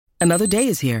Another day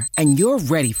is here, and you're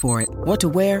ready for it. What to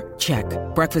wear? Check.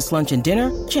 Breakfast, lunch, and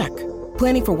dinner? Check.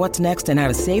 Planning for what's next and how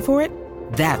to save for it?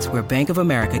 That's where Bank of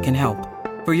America can help.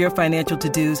 For your financial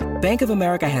to-dos, Bank of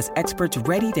America has experts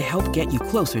ready to help get you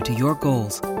closer to your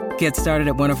goals. Get started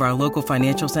at one of our local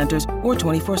financial centers or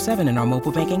 24/7 in our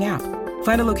mobile banking app.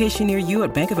 Find a location near you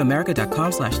at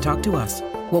bankofamerica.com/talktous.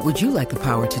 What would you like the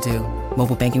power to do?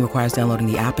 Mobile banking requires downloading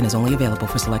the app and is only available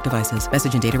for select devices.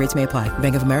 Message and data rates may apply.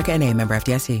 Bank of America N.A., member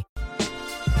FDIC.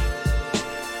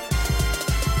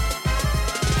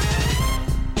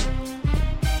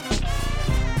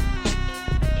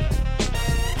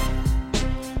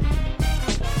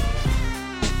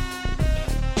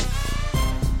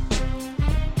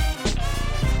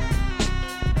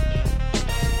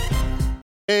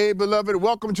 Hey, beloved,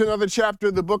 welcome to another chapter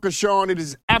of the Book of Sean. It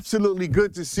is absolutely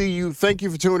good to see you. Thank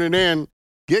you for tuning in.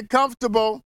 Get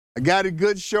comfortable. I got a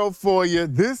good show for you.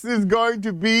 This is going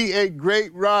to be a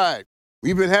great ride.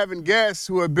 We've been having guests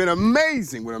who have been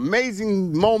amazing, with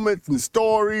amazing moments and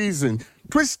stories and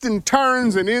twists and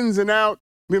turns and ins and outs.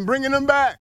 Been bringing them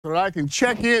back so that I can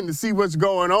check in to see what's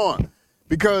going on.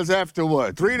 Because after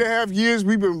 3.5 years,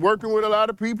 we've been working with a lot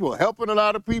of people, helping a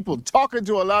lot of people, talking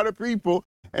to a lot of people.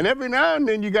 And every now and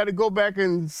then you got to go back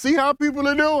and see how people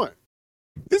are doing.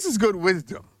 This is good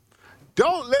wisdom.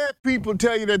 Don't let people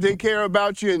tell you that they care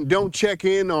about you and don't check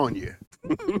in on you.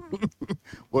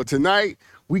 Well, tonight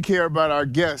we care about our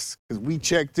guests because we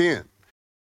checked in.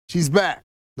 She's back,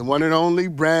 the one and only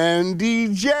Brandy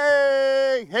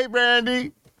J. Hey,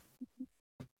 Brandy.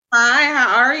 Hi,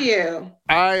 how are you?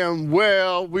 I am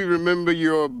well. We remember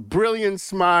your brilliant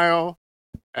smile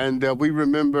and we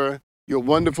remember your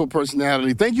wonderful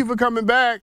personality. Thank you for coming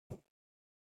back.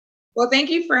 Well, thank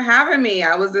you for having me.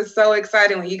 I was just so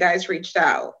excited when you guys reached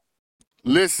out.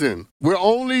 Listen, we're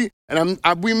only, and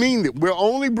we mean it, we're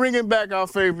only bringing back our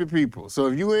favorite people. So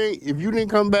if you didn't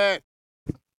come back,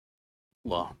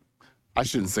 well, I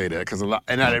shouldn't say that because not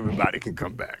everybody can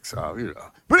come back. So,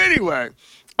 But anyway,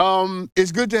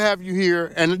 it's good to have you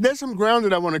here. And there's some ground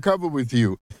that I want to cover with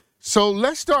you. So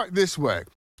let's start this way.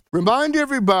 Remind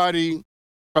everybody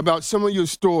about some of your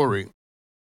story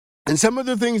and some of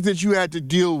the things that you had to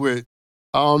deal with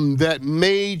that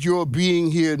made your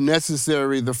being here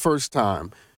necessary the first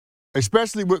time,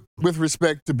 especially with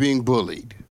respect to being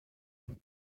bullied.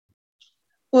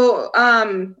 Well,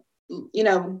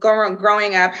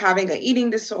 growing up, having an eating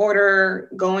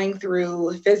disorder, going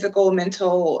through physical,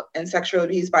 mental, and sexual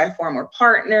abuse by former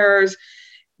partners,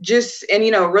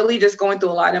 really just going through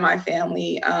a lot in my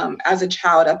family as a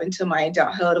child up until my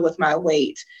adulthood with my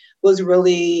weight was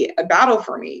really a battle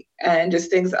for me. And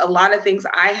a lot of things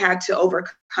I had to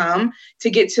overcome to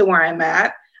get to where I'm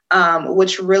at,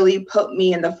 which really put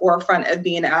me in the forefront of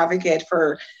being an advocate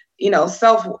for,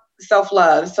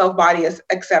 self-love, self-body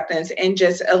acceptance, and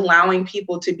just allowing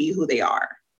people to be who they are.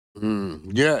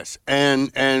 Yes.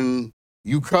 And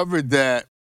you covered that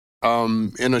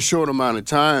in a short amount of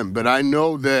time, but I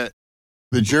know that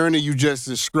the journey you just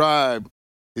described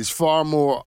is far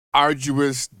more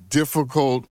arduous,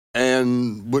 difficult,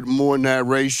 and with more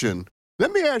narration.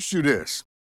 Let me ask you this.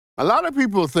 A lot of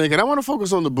people think, and I want to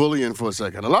focus on the bullying for a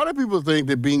second. A lot of people think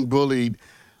that being bullied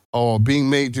or being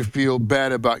made to feel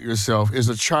bad about yourself is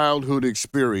a childhood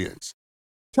experience.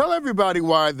 Tell everybody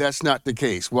why that's not the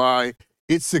case, why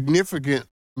it's significant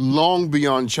long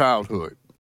beyond childhood.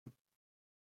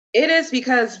 It is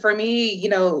because for me,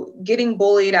 getting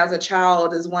bullied as a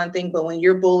child is one thing, but when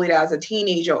you're bullied as a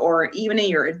teenager or even in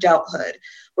your adulthood,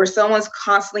 where someone's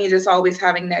constantly just always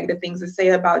having negative things to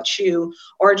say about you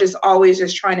or just always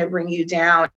just trying to bring you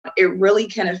down, it really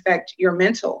can affect your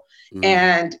mental.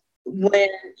 And when,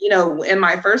 in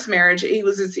my first marriage, he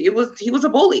was a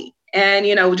bully and,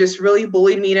 just really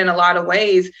bullied me in a lot of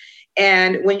ways.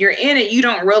 And when you're in it, you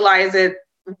don't realize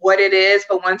what it is.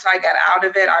 But once I got out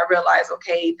of it, I realized,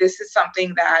 okay, this is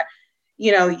something that,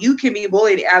 you can be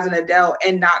bullied as an adult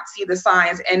and not see the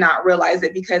signs and not realize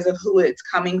it because of who it's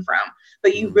coming from.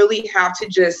 But you really have to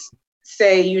just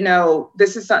say,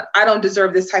 I don't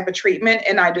deserve this type of treatment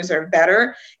and I deserve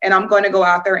better. And I'm going to go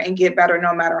out there and get better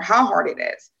no matter how hard it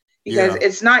is, because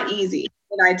it's not easy.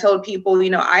 And I told people,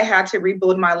 I had to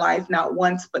rebuild my life not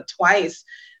once, but twice,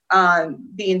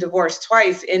 being divorced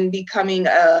twice and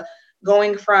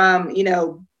going from,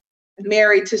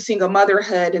 married to single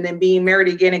motherhood and then being married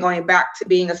again and going back to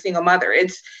being a single mother.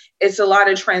 It's a lot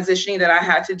of transitioning that I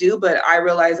had to do, but I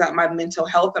realized that my mental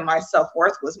health and my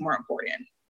self-worth was more important.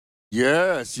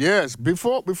 Yes.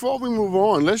 Before we move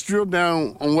on, let's drill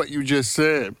down on what you just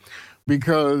said,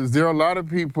 because there are a lot of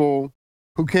people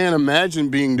who can't imagine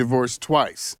being divorced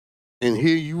twice. And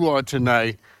here you are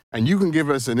tonight and you can give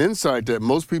us an insight that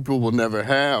most people will never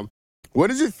have. What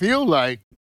does it feel like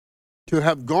to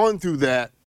have gone through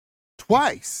that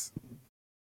twice?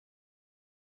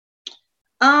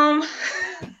 Yeah,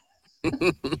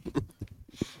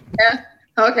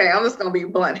 okay, I'm just gonna be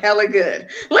blunt. Hella good.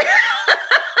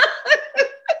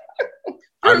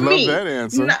 I For love me, that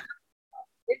answer.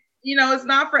 it's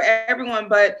not for everyone,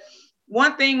 but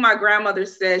one thing my grandmother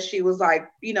said, she was like,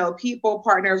 people,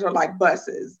 partners are like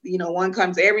buses. One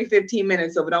comes every 15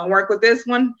 minutes. So if it don't work with this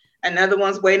one, another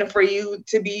one's waiting for you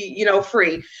to be,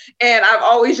 free. And I've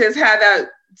always just had that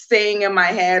saying in my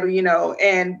head,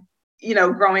 and,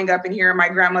 growing up and hearing my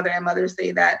grandmother and mother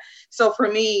say that. So for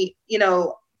me,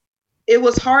 it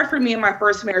was hard for me in my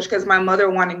first marriage because my mother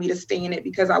wanted me to stay in it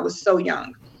because I was so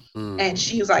young. And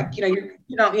she was like, I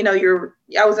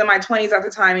was in my 20s at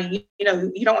the time, and you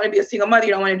don't want to be a single mother,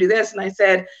 you don't want to do this. And I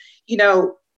said,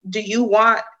 do you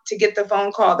want to get the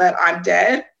phone call that I'm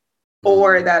dead,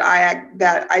 or that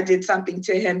I did something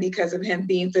to him because of him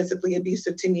being physically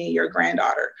abusive to me and your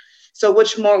granddaughter? So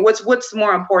what's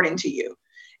more important to you?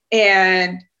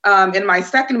 And in my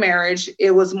second marriage,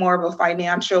 it was more of a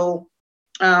financial.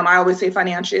 I always say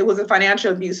financial. It was a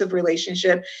financial abusive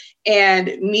relationship, and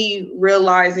me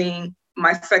realizing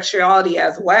my sexuality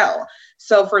as well.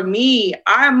 So for me,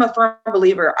 I'm a firm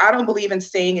believer. I don't believe in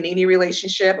staying in any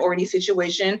relationship or any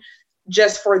situation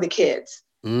just for the kids.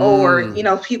 Or,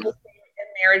 people say in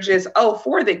marriages,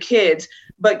 for the kids,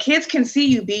 but kids can see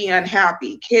you being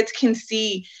unhappy. Kids can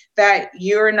see that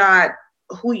you're not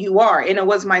who you are. And it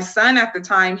was my son at the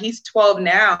time. He's 12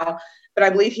 now. But I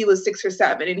believe he was 6 or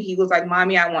 7. And he was like,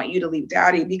 Mommy, I want you to leave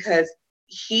Daddy because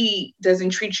he doesn't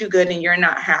treat you good and you're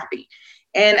not happy.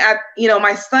 And,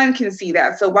 my son can see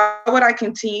that. So why would I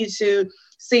continue to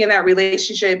stay in that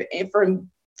relationship and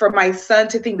for my son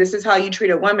to think this is how you treat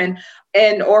a woman,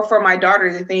 or for my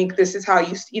daughter to think this is how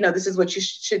this is what you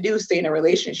should do, stay in a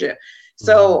relationship.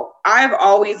 So I've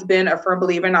always been a firm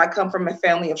believer, and I come from a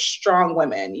family of strong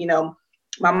women.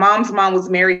 My mom's mom was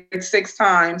married 6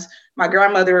 times. My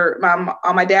grandmother,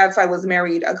 on my dad's side, was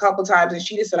married a couple times, and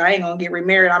she just said, I ain't gonna get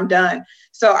remarried, I'm done.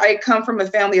 So I come from a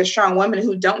family of strong women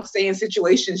who don't stay in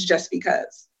situations just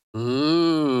because.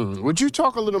 Would you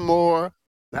talk a little more?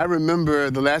 I remember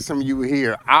the last time you were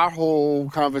here, our whole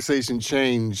conversation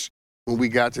changed when we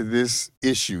got to this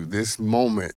issue, this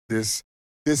moment, this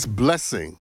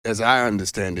blessing, as I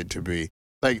understand it to be.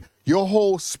 Like, your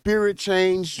whole spirit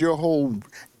changed,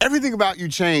 everything about you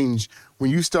changed when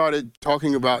you started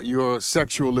talking about your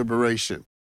sexual liberation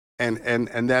and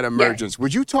that emergence. Yes.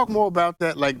 Would you talk more about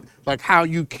that? Like how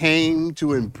you came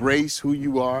to embrace who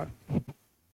you are?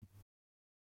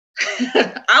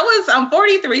 I'm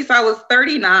 43, so I was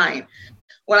 39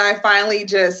 when I finally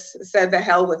just said the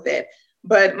hell with it.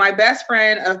 But my best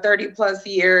friend of 30 plus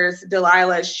years,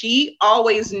 Delilah, she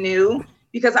always knew,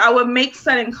 because I would make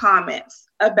sudden comments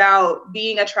about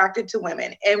being attracted to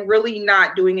women and really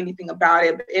not doing anything about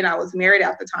it. And I was married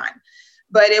at the time.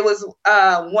 But it was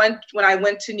when I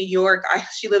went to New York,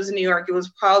 she lives in New York. It was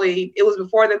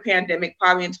before the pandemic,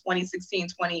 probably in 2016,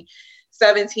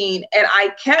 2017. And I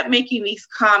kept making these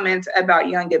comments about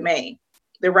Young M.A,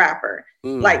 the rapper,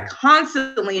 like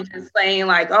constantly just saying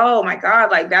like, oh my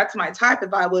God, like that's my type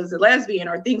if I was a lesbian,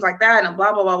 or things like that, and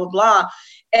blah, blah, blah, blah, blah.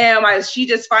 And she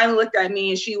just finally looked at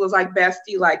me and she was like,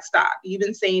 Bestie, like, stop. You've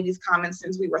been saying these comments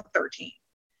since we were 13.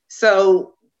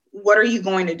 So what are you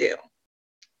going to do?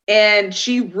 And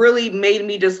she really made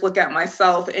me just look at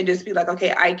myself and just be like,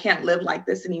 okay, I can't live like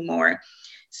this anymore.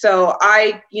 So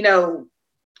I,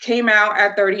 came out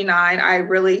at 39. I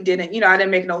really didn't, I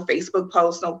didn't make no Facebook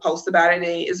posts, no posts about it.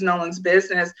 It's no one's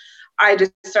business. I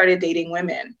just started dating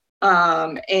women.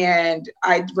 And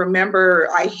I remember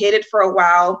I hid it for a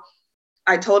while.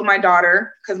 I told my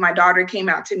daughter, because my daughter came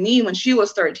out to me when she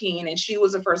was 13, and she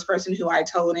was the first person who I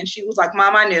told. And she was like,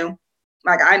 Mom, I knew.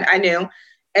 Like, I knew.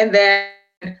 And then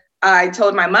I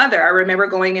told my mother. I remember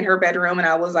going in her bedroom and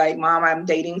I was like, Mom, I'm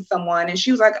dating someone. And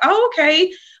she was like, oh,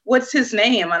 okay. What's his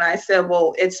name? And I said,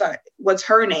 well, what's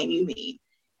her name, you mean?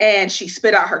 And she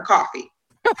spit out her coffee.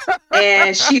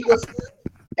 And she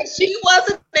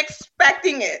wasn't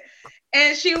expecting it.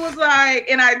 And she was like,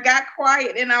 and I got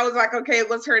quiet and I was like, okay,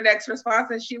 what's her next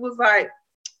response? And she was like,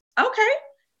 okay,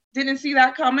 didn't see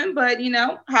that coming, but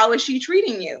how is she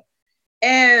treating you?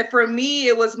 And for me,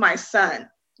 it was my son.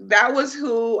 That was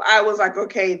who I was like,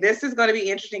 okay, this is going to be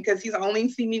interesting, because he's only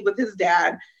seen me with his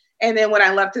dad. And then when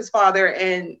I left his father,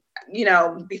 and,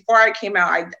 before I came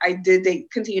out, I did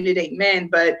continue to date men,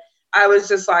 but I was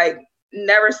just like,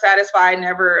 never satisfied,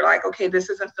 never like, okay, this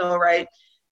doesn't feel right.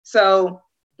 So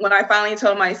when I finally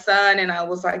told my son and I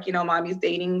was like, mommy's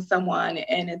dating someone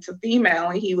and it's a female,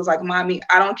 and he was like, mommy,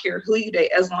 I don't care who you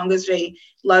date as long as they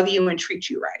love you and treat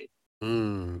you right.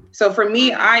 So for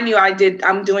me, I knew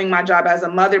I'm doing my job as a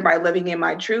mother by living in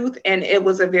my truth. And it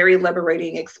was a very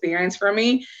liberating experience for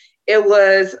me. It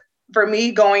was for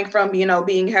me going from, being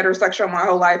heterosexual my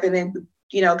whole life and then,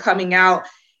 coming out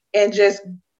and just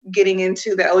getting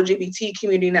into the LGBT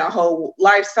community and that whole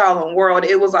lifestyle and world.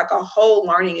 It was like a whole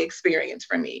learning experience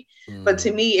for me. But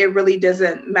to me, it really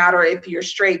doesn't matter if you're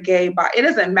straight, gay, bi. It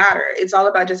doesn't matter. It's all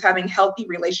about just having healthy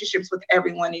relationships with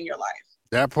everyone in your life.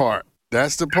 That part.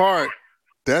 That's the part.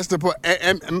 That's the point.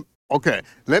 And okay,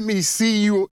 let me see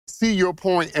your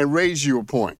point and raise your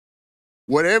point.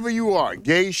 Whatever you are,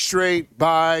 gay, straight,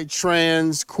 bi,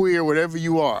 trans, queer, whatever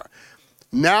you are,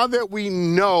 now that we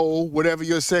know whatever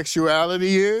your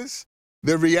sexuality is,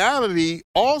 the reality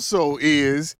also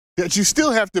is that you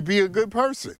still have to be a good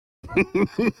person.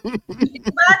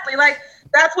 Exactly. Like,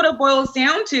 that's what it boils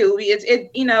down to.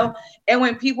 And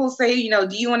when people say,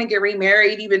 do you want to get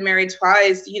remarried? You've been married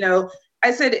twice.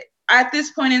 I said, at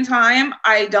this point in time,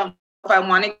 I don't know if I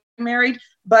want to get married,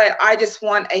 but I just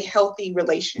want a healthy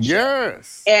relationship.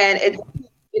 Yes. And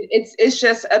it's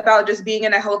just about just being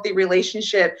in a healthy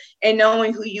relationship and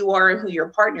knowing who you are and who your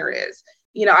partner is.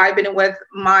 I've been with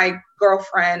my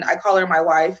girlfriend, I call her my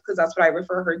wife because that's what I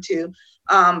refer her to,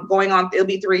 going on, it'll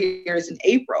be 3 years in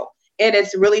April. And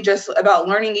it's really just about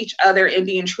learning each other and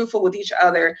being truthful with each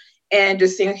other and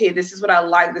just saying, okay, this is what I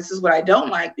like, this is what I don't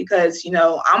like, because,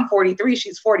 I'm 43,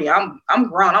 she's 40, I'm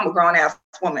grown, I'm a grown ass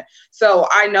woman. So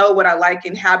I know what I like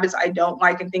and habits I don't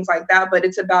like and things like that. But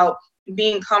it's about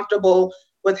being comfortable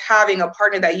with having a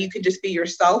partner that you could just be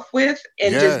yourself with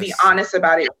and just be honest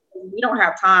about it. We don't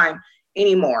have time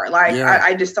anymore. Like,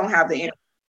 I just don't have the energy.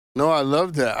 No, I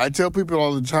love that. I tell people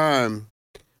all the time,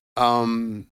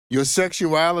 your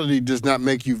sexuality does not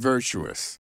make you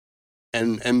virtuous.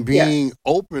 And being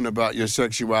open about your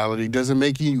sexuality doesn't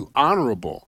make you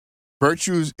honorable.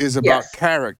 Virtue is about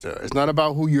character. It's not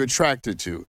about who you're attracted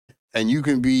to. And you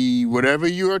can be whatever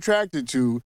you're attracted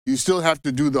to. You still have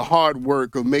to do the hard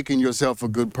work of making yourself a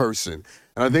good person.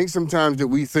 And I think sometimes that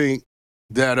we think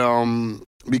that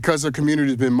because a community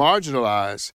has been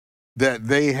marginalized, that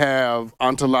they have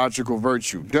ontological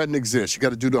virtue. Doesn't exist. You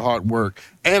got to do the hard work.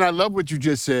 And I love what you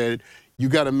just said. You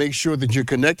got to make sure that you're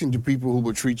connecting to people who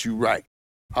will treat you right.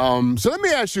 So let me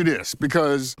ask you this,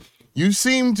 because you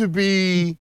seem to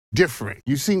be different.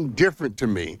 You seem different to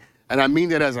me. And I mean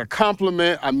that as a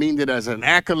compliment. I mean that as an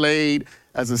accolade,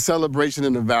 as a celebration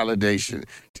and a validation.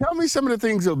 Tell me some of the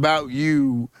things about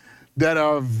you that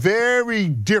are very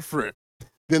different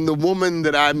than the woman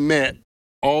that I met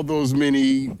all those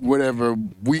many,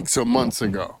 weeks or months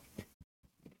ago.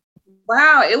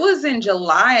 Wow, it was in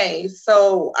July,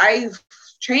 so I've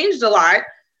changed a lot.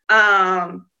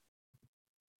 I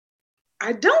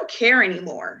don't care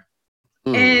anymore.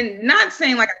 And not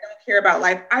saying like I don't care about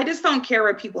life. I just don't care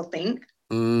what people think.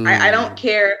 I don't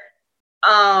care.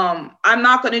 I'm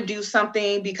not going to do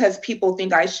something because people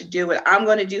think I should do it. I'm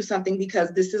going to do something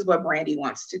because this is what Brandy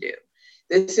wants to do.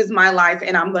 This is my life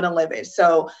and I'm going to live it.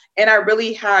 So, and I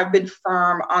really have been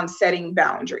firm on setting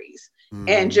boundaries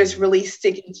and just really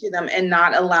sticking to them and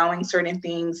not allowing certain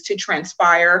things to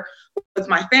transpire with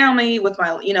my family, with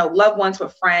my, loved ones,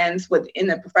 with friends, in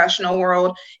the professional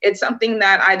world. It's something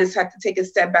that I just have to take a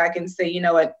step back and say, you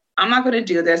know what, I'm not going to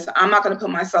do this. I'm not going to put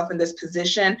myself in this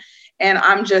position. And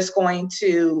I'm just going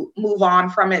to move on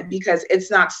from it because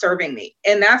it's not serving me.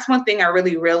 And that's one thing I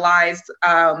really realized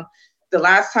the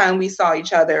last time we saw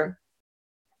each other.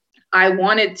 I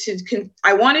wanted to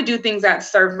do things that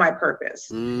served my purpose.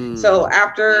 So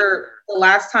after the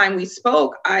last time we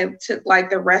spoke, I took like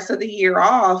the rest of the year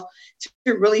off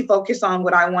to really focus on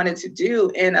what I wanted to do.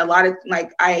 And a lot of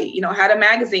I had a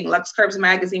magazine, Lux Curbs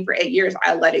magazine, for 8 years.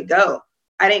 I let it go.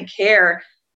 I didn't care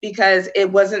because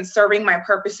it wasn't serving my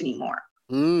purpose anymore.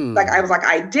 I was like,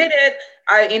 I did it.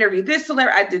 I interviewed this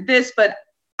celebrity. I did this, but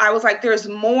I was like, there's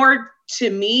more to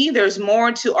me. There's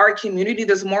more to our community.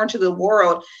 There's more to the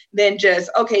world than just,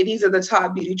 okay, these are the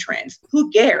top beauty trends. Who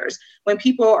cares when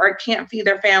people can't feed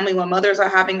their family, when mothers are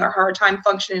having a hard time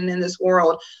functioning in this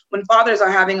world, when fathers are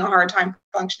having a hard time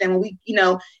functioning, when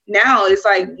now it's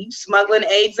like smuggling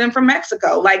eggs in from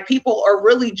Mexico. Like, people are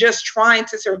really just trying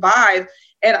to survive.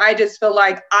 And I just feel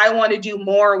like I want to do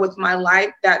more with my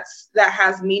life that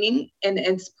has meaning and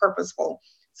it's purposeful.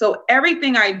 So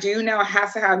everything I do now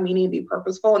has to have meaning and be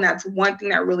purposeful. And that's one thing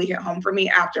that really hit home for me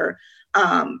after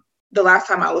the last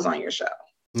time I was on your show.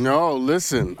 No,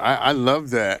 listen, I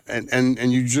love that,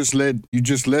 and you just led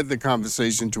the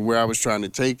conversation to where I was trying to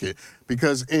take it,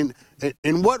 because in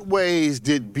what ways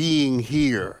did being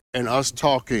here and us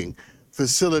talking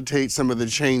facilitate some of the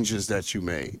changes that you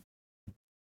made?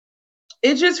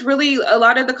 It just really, a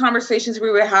lot of the conversations we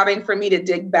were having for me to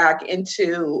dig back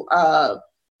into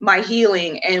my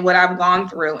healing and what I've gone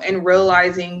through, and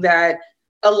realizing that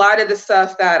a lot of the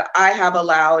stuff that I have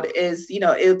allowed is,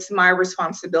 it's my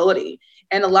responsibility.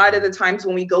 And a lot of the times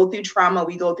when we go through trauma,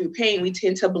 we go through pain, we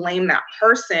tend to blame that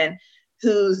person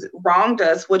who's wronged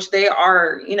us, which they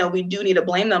are, we do need to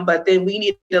blame them, but then we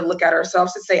need to look at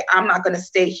ourselves to say, I'm not going to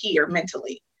stay here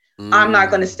mentally. I'm not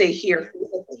going to stay here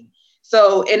physically.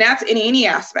 So, and that's in any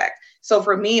aspect. So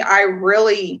for me, I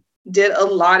really did a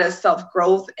lot of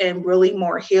self-growth and really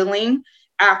more healing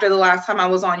after the last time I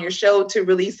was on your show, to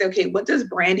really say, okay, what does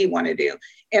Brandy want to do?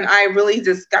 And I really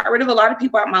just got rid of a lot of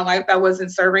people out of my life that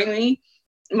wasn't serving me,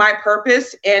 my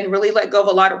purpose, and really let go of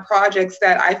a lot of projects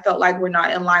that I felt like were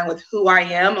not in line with who I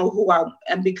am or who I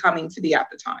am becoming to be at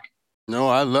the time. No,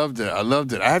 I loved it. I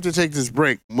loved it. I have to take this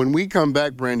break. When we come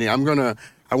back, Brandy, I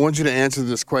want you to answer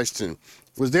this question.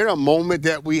 Was there a moment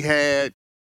that we had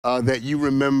that you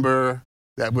remember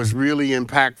that was really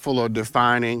impactful or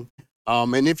defining?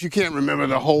 And if you can't remember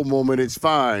the whole moment, it's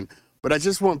fine. But I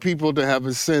just want people to have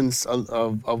a sense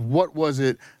of what was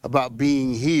it about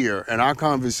being here and our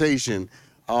conversation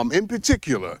in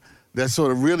particular that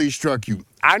sort of really struck you.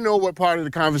 I know what part of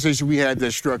the conversation we had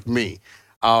that struck me.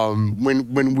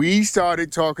 When we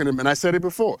started talking, and I said it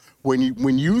before,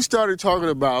 when you started talking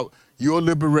about your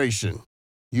liberation,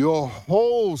 your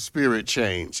whole spirit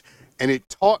changed, and it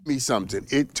taught me something.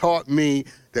 It taught me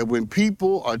that when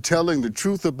people are telling the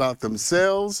truth about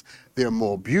themselves, they're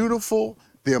more beautiful,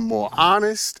 they're more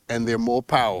honest, and they're more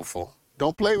powerful.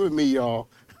 Don't play with me, y'all.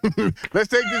 Let's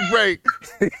take this break.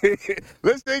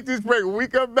 Let's take this break. When we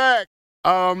come back,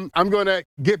 I'm going to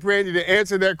get Brandy to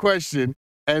answer that question,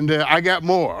 and I got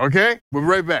more, okay? We'll be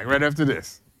right back right after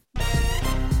this.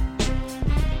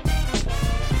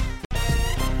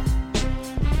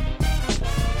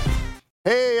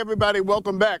 Hey, everybody,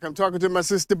 welcome back. I'm talking to my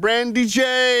sister, Brandy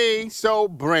J. So,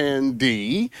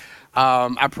 Brandy,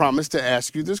 I promised to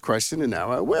ask you this question, and now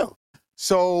I will.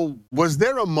 So, was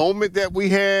there a moment that we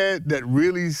had that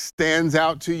really stands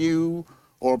out to you,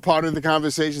 or part of the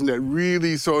conversation that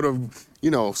really sort of,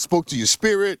 spoke to your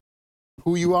spirit,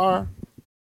 who you are?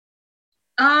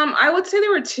 I would say there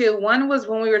were two. One was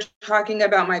when we were talking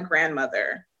about my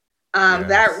grandmother. Yes.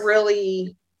 That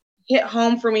really hit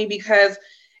home for me, because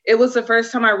it was the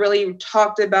first time I really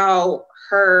talked about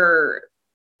her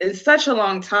in such a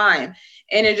long time.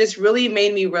 And it just really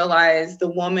made me realize the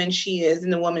woman she is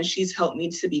and the woman she's helped me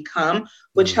to become,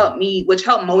 which helped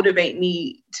motivate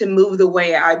me to move the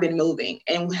way I've been moving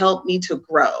and helped me to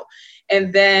grow.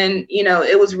 And then,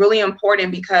 it was really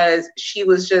important because she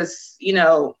was just,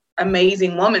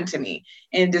 amazing woman to me,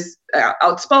 and just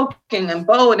outspoken and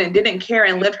bold, and didn't care,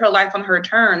 and lived her life on her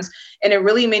terms. And it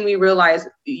really made me realize,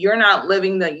 you're not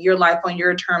living your life on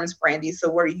your terms, Brandy. So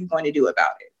what are you going to do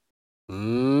about it?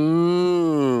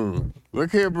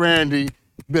 Look here, Brandy. You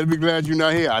better be glad you're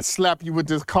not here. I slapped you with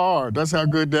this card. That's how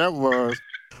good that was.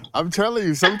 I'm telling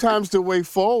you, sometimes the way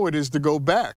forward is to go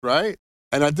back, right?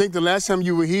 And I think the last time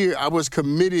you were here, I was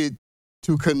committed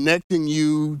to connecting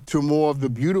you to more of the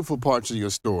beautiful parts of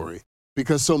your story,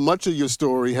 because so much of your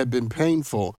story had been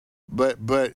painful, but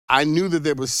I knew that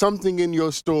there was something in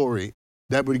your story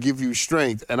that would give you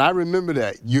strength. And I remember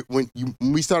that when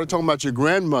we started talking about your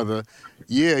grandmother,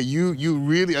 yeah, you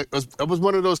really, it was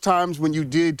one of those times when you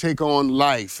did take on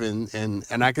life, and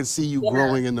I could see you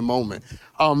growing in the moment.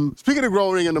 Speaking of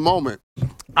growing in the moment,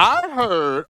 I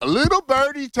heard a little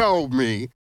birdie told me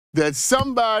that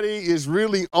somebody is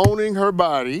really owning her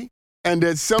body, and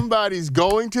that somebody's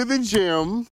going to the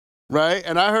gym, right?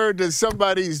 And I heard that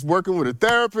somebody's working with a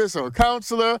therapist or a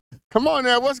counselor. Come on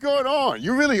now, what's going on?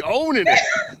 You're really owning it.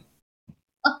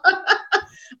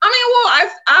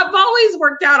 I've always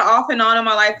worked out off and on in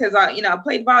my life, because I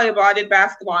played volleyball, I did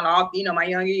basketball and all, my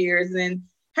younger years, and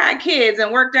had kids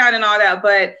and worked out and all that.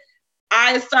 But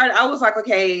I was like,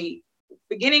 okay,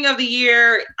 beginning of the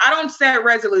year, I don't set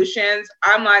resolutions.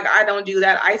 I'm like, I don't do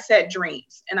that. I set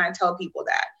dreams. And I tell people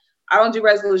that I don't do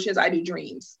resolutions. I do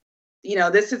dreams.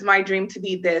 This is my dream, to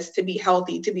be this, to be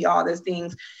healthy, to be all these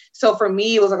things. So for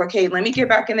me, it was like, okay, let me get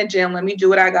back in the gym. Let me do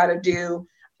what I got to do.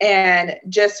 And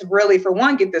just really, for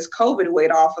one, get this COVID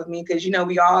weight off of me. Because,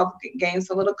 we all gained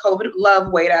some little COVID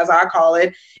love weight, as I call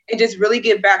it, and just really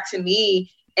get back to me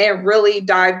and really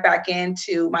dive back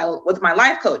into with my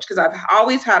life coach, because I've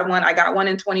always had one. I got one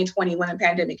in 2020 when the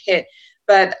pandemic hit,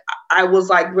 but I was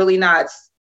like really not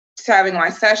having my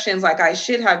sessions like I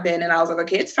should have been. And I was like,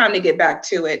 okay, it's time to get back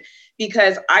to it,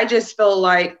 because I just feel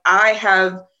like I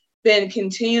have been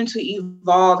continuing to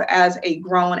evolve as a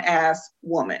grown ass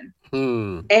woman.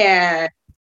 And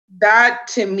that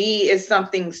to me is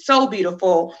something so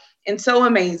beautiful and so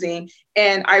amazing.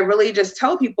 And I really just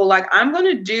tell people, like, I'm going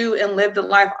to do and live the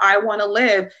life I want to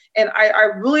live. And I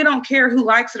really don't care who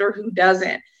likes it or who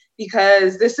doesn't,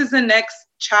 because this is the next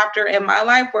chapter in my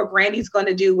life where Brandy's going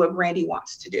to do what Brandy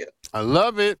wants to do. I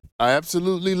love it. I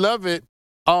absolutely love it.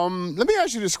 Let me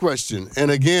ask you this question.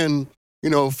 And again, you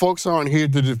know, folks aren't here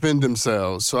to defend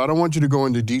themselves, so I don't want you to go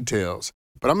into details.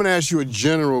 But I'm going to ask you a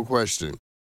general question.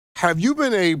 Have you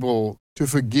been able to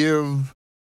forgive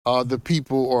the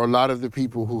people or a lot of the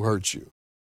people who hurt you?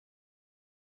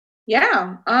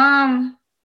 Yeah.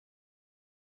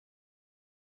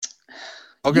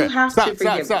 Okay. You have to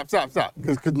forgive. Stop.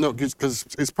 Because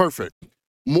it's perfect.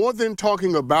 More than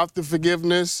talking about the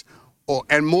forgiveness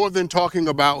and more than talking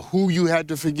about who you had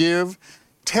to forgive,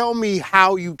 tell me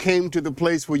how you came to the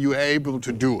place where you were able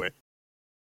to do it.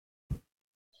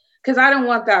 Because I don't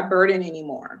want that burden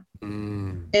anymore.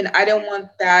 And I don't want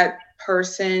that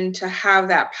person to have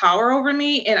that power over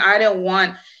me. And I don't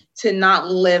want to not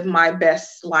live my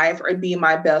best life or be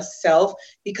my best self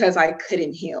because I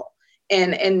couldn't heal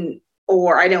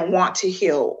or I didn't want to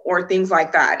heal or things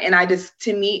like that. And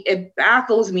to me, it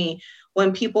baffles me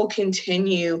when people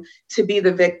continue to be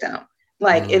the victim.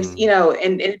 Like if, you know,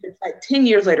 and it's like 10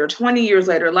 years later, 20 years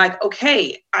later, like,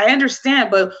 okay, I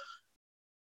understand, but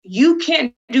you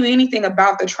can't do anything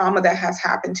about the trauma that has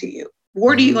happened to you.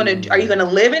 What are you going to, are you going to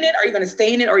live in it? Are you going to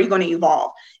stay in it? Or are you going to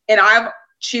evolve? And I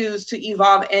choose to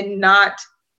evolve and not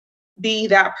be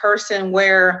that person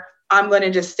where I'm going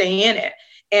to just stay in it.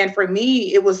 And for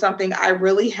me, it was something I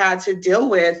really had to deal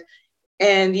with.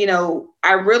 And, you know,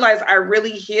 I realized I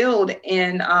really healed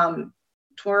in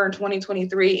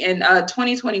 2023 and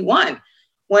 2021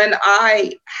 when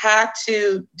I had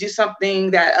to do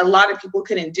something that a lot of people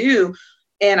couldn't do.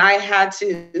 And I had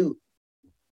to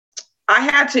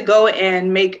go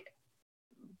and make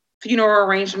funeral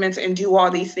arrangements and do all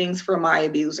these things for my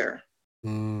abuser.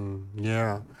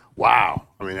 Yeah. Wow.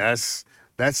 I mean, that's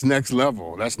next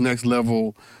level. That's next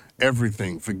level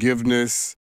everything.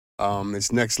 Forgiveness.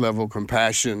 It's next level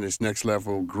compassion. It's next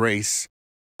level grace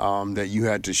that you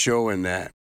had to show in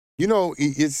that. You know,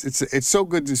 it's so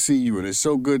good to see you, and it's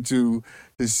so good to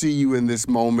see you in this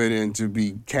moment and to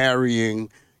be carrying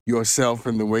yourself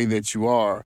in the way that you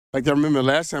are. Like I remember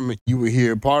last time you were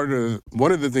here,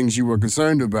 one of the things you were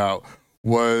concerned about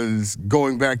was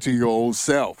going back to your old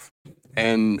self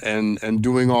and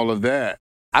doing all of that.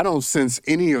 I don't sense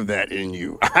any of that in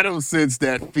you. I don't sense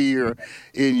that fear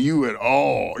in you at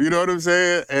all. You know what I'm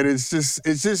saying? And it's just,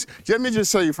 let me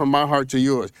just tell you from my heart to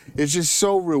yours, it's just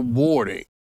so rewarding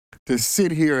to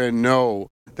sit here and know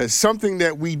that something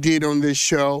that we did on this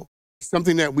show,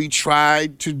 something that we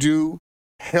tried to do,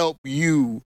 help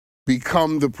you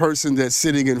become the person that's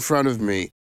sitting in front of me.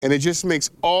 And it just makes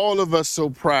all of us so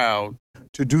proud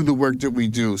to do the work that we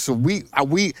do. So we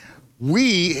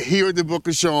here at the Book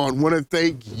of Sean want to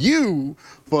thank you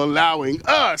for allowing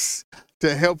us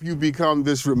to help you become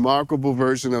this remarkable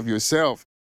version of yourself.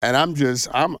 And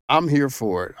I'm here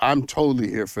for it. I'm totally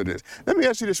here for this. Let me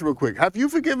ask you this real quick. Have you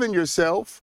forgiven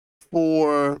yourself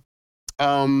for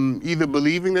either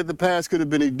believing that the past could have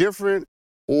been any different,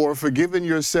 or forgiven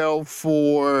yourself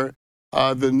for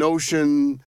the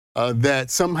notion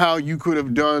that somehow you could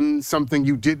have done something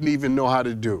you didn't even know how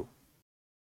to do?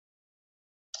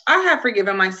 I have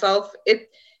forgiven myself.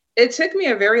 It took me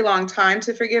a very long time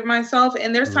to forgive myself.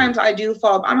 And there's times I do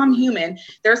fall, I'm human.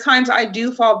 There's times I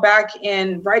do fall back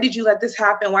in, why did you let this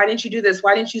happen? Why didn't you do this?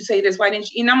 Why didn't you say this? Why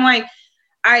didn't you? And I'm like,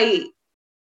 I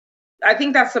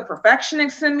think that's a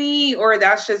perfectionist in me, or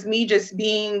that's just me just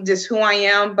being just who I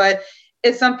am. But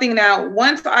it's something that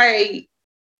once I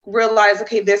realize,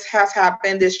 okay, this has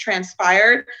happened, this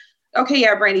transpired. Okay,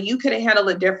 yeah, Brandy, you could have handled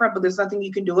it different, but there's nothing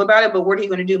you can do about it. But what are you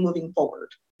going to do moving forward?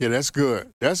 Yeah, that's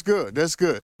good. That's good. That's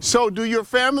good. So do your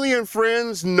family and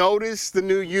friends notice the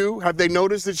new you? Have they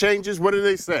noticed the changes? What do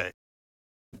they say?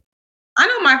 I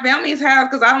know my family's have,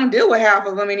 because I don't deal with half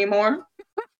of them anymore.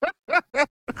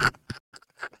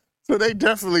 So they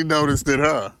definitely noticed it,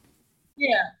 huh?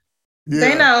 Yeah.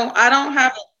 They know I don't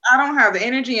have the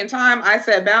energy and time. I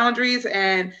set boundaries,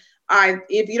 and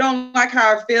if you don't like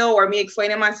how I feel or me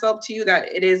explaining myself to you,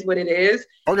 that it is what it is.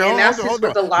 Okay, and that's just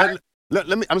with a lot. Let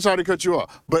me. I'm sorry to cut you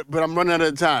off, but I'm running out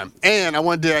of time. And I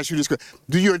wanted to ask you this question: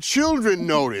 do your children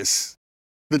notice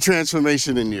the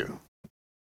transformation in you?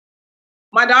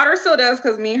 My daughter still does,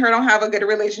 because me and her don't have a good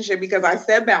relationship because I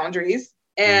set boundaries.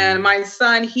 And my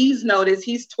son, he's noticed,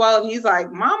 he's 12. He's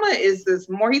like, Mama is this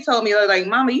more. He told me, like,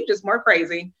 Mama, you just more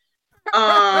crazy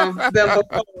than before.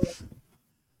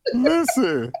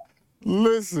 Listen.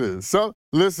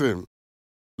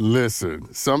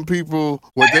 Some people,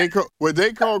 what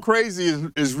they call crazy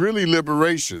is really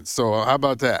liberation. So how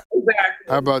about that? Exactly.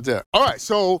 How about that? All right.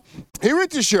 So here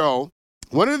at the show,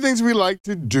 one of the things we like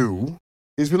to do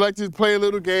is we like to play a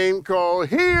little game called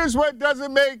Here's What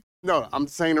Doesn't Make. No, I'm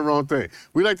saying the wrong thing.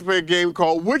 We like to play a game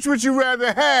called Which Would You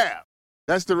Rather Have?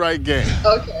 That's the right game.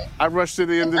 Okay. I rushed to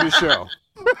the end of the show.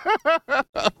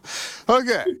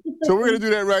 Okay. So we're going to do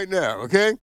that right now.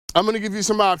 Okay. I'm going to give you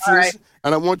some options, right.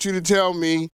 and I want you to tell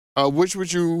me which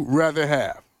would you rather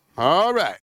have. All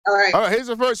right. All right. Here's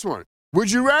the first one.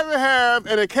 Would you rather have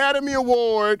an Academy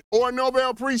Award or a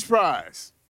Nobel Peace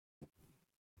Prize?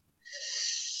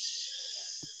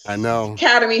 I know.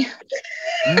 Academy.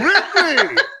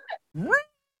 Really?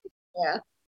 Yeah.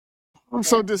 I'm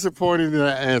so disappointed in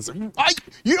that answer. You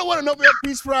don't want a Nobel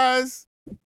Peace Prize?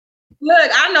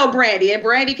 Look, I know Brandy, and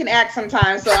Brandy can act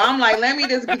sometimes. So I'm like, let me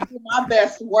just do my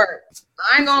best work.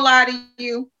 I ain't gonna lie to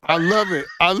you. I love it.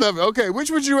 Okay,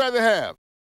 which would you rather have?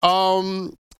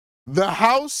 The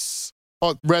house,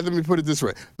 or rather, let me put it this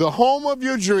way: the home of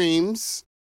your dreams,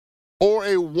 or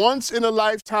a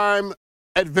once-in-a-lifetime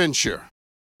adventure.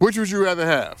 Which would you rather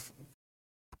have?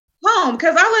 Home,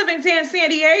 because I live in San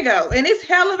Diego, and it's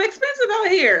hella expensive out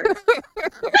here.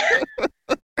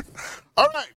 All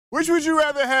right, which would you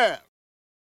rather have?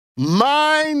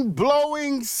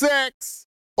 Mind-blowing sex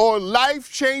or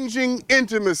life-changing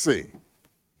intimacy?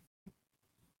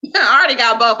 I already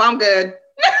got both. I'm good.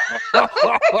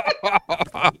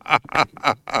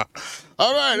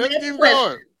 All right, let's keep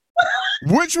going.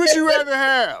 Which would you rather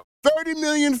have? 30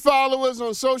 million followers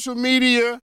on social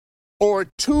media or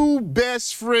 2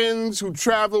 best friends who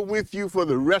travel with you for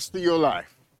the rest of your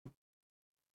life?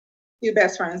 2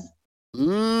 best friends.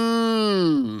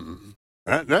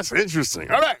 That's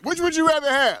interesting. All right, which would you rather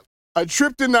have? A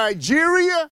trip to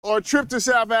Nigeria or a trip to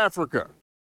South Africa?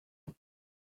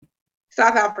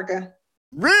 South Africa.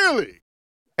 Really?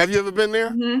 Have you ever been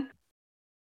there? Mm-hmm.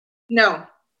 No.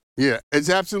 Yeah, it's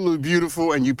absolutely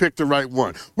beautiful, and you picked the right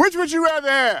one. Which would you rather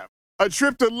have? A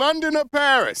trip to London or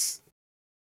Paris?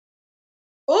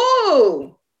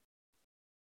 Ooh.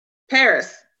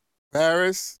 Paris.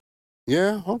 Paris?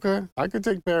 Yeah, okay. I could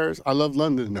take Paris. I love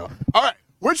London, though. All right.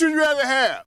 Which would you rather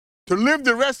have? To live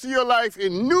the rest of your life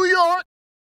in New York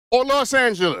or Los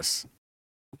Angeles?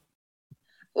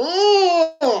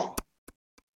 Ooh.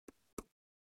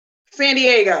 San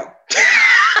Diego.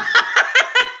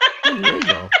 San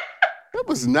Diego. That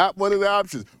was not one of the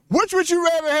options. Which would you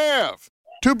rather have?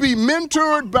 To be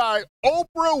mentored by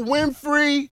Oprah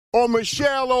Winfrey or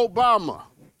Michelle Obama?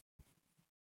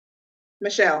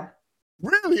 Michelle.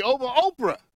 Really? Over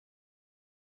Oprah?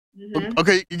 Mm-hmm.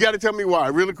 Okay, you got to tell me why,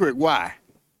 really quick. Why?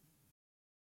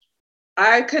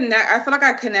 I feel like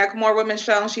I connect more with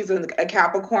Michelle. She's a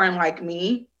Capricorn like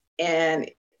me.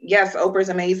 And yes, Oprah's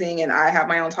amazing. And I have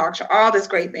my own talk show, all these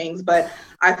great things. But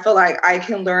I feel like I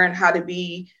can learn how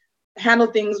to handle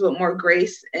things with more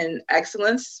grace and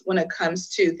excellence when it comes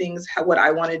to things, what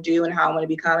I want to do and how I want to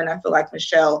become. And I feel like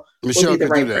Michelle will be the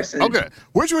right person. Okay.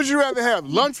 Which would you rather have?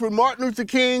 Lunch with Martin Luther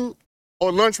King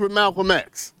or lunch with Malcolm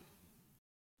X?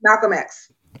 Malcolm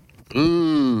X.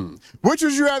 Which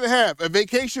would you rather have? A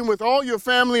vacation with all your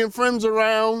family and friends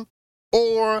around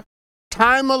or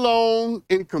time alone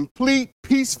in complete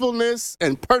peacefulness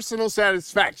and personal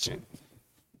satisfaction?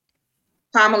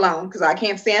 Time alone, because I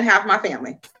can't stand half my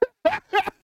family.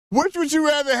 Which would you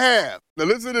rather have? Now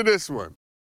listen to this one.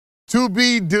 To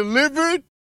be delivered,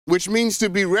 which means to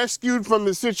be rescued from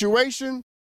the situation,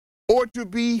 or to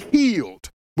be healed,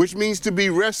 which means to be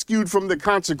rescued from the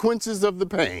consequences of the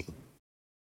pain?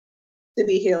 To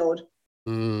be healed.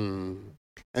 And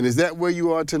is that where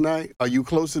you are tonight? Are you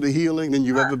closer to healing than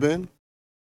you've ever been?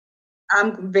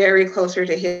 I'm very closer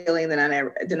to healing than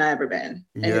I ever been.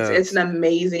 And Yes. it's an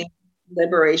amazing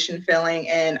liberation feeling,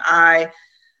 and I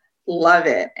love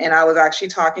it. And I was actually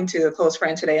talking to a close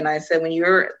friend today, and I said, when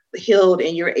you're healed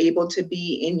and you're able to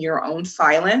be in your own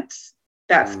silence,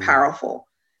 that's powerful.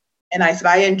 And I said,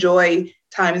 I enjoy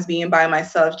times being by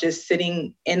myself, just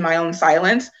sitting in my own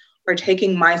silence or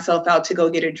taking myself out to go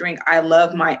get a drink. I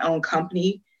love my own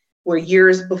company, where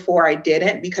years before I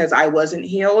didn't because I wasn't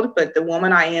healed. But the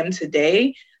woman I am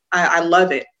today, I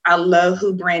love it. I love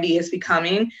who Brandy is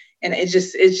becoming. And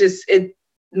it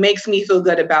makes me feel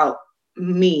good about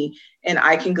me. And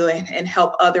I can go and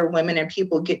help other women and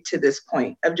people get to this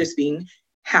point of just being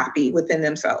happy within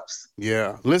themselves.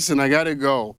 Yeah. Listen, I got to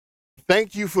go.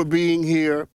 Thank you for being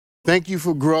here. Thank you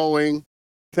for growing.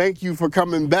 Thank you for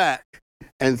coming back.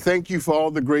 And thank you for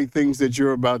all the great things that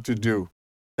you're about to do.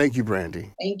 Thank you,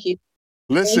 Brandy. Thank you.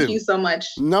 Listen. Thank you so much.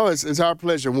 No, it's our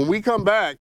pleasure. When we come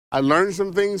back, I learned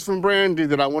some things from Brandy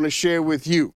that I want to share with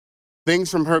you. Things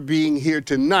from her being here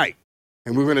tonight.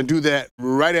 And we're going to do that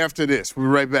right after this. We'll be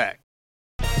right back.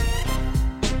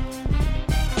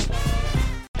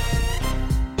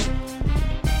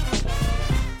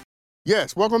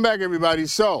 Yes, welcome back, everybody.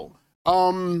 So,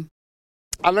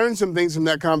 I learned some things from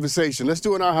that conversation. Let's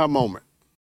do an aha moment.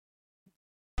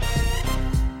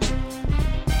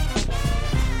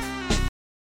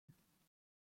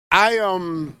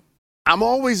 I'm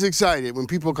always excited when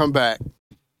people come back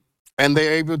and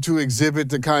they're able to exhibit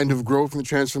the kind of growth and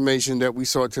transformation that we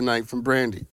saw tonight from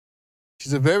Brandy.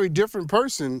 She's a very different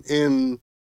person in,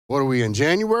 in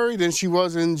January than she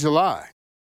was in July.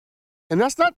 And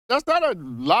that's not a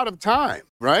lot of time,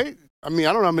 right? I mean,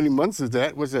 I don't know how many months is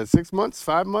that. What's that, 6 months,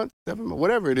 5 months, 7 months,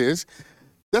 whatever it is.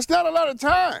 That's not a lot of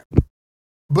time.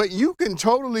 But you can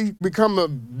totally become a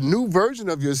new version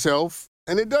of yourself,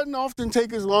 and it doesn't often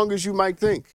take as long as you might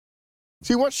think.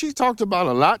 See, what she talked about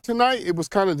a lot tonight, it was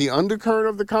kind of the undercurrent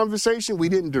of the conversation. We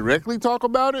didn't directly talk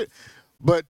about it,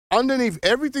 but underneath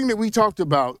everything that we talked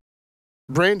about,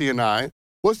 Brandy and I,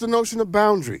 was the notion of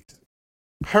boundaries.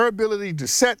 Her ability to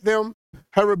set them,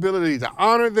 her ability to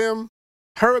honor them,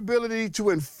 her ability to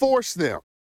enforce them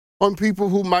on people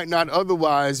who might not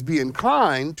otherwise be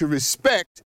inclined to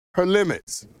respect her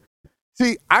limits.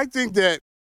 See, I think that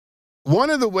one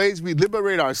of the ways we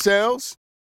liberate ourselves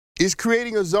is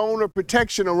creating a zone of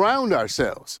protection around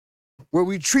ourselves, where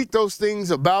we treat those things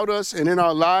about us and in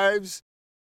our lives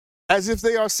as if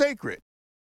they are sacred,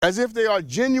 as if they are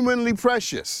genuinely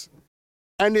precious.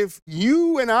 And if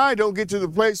you and I don't get to the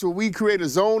place where we create a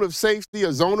zone of safety,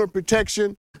 a zone of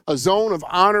protection, a zone of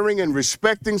honoring and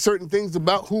respecting certain things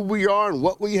about who we are and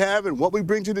what we have and what we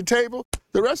bring to the table,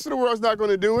 the rest of the world's not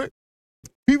going to do it.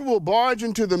 People will barge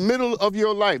into the middle of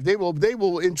your life. They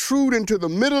will intrude into the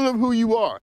middle of who you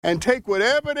are and take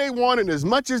whatever they want and as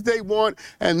much as they want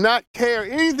and not care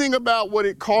anything about what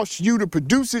it costs you to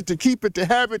produce it, to keep it, to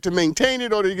have it, to maintain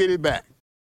it, or to get it back.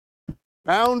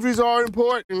 Boundaries are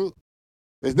important.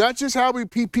 It's not just how we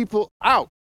keep people out.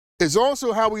 It's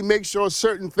also how we make sure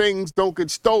certain things don't get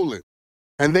stolen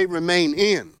and they remain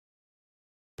in.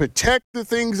 Protect the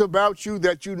things about you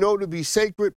that you know to be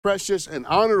sacred, precious, and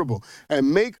honorable,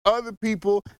 and make other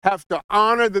people have to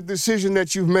honor the decision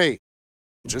that you've made.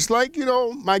 Just like,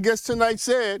 my guest tonight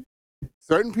said,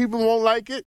 certain people won't like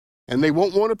it and they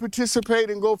won't want to participate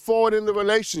and go forward in the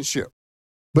relationship.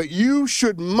 But you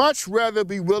should much rather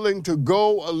be willing to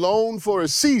go alone for a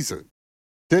season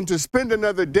than to spend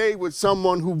another day with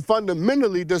someone who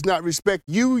fundamentally does not respect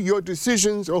you, your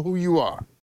decisions, or who you are.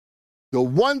 The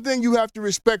one thing you have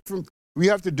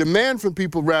to demand from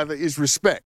people rather is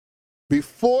respect.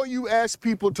 Before you ask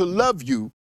people to love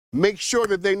you, make sure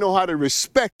that they know how to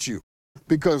respect you,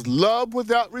 because love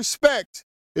without respect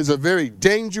is a very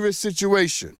dangerous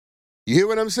situation. You hear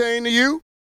what I'm saying to you?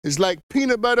 It's like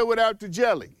peanut butter without the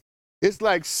jelly. It's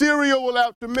like cereal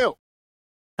without the milk.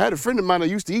 I had a friend of mine that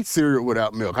used to eat cereal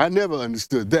without milk. I never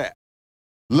understood that.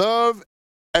 Love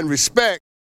and respect,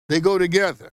 they go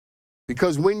together.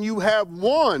 Because when you have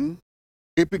one,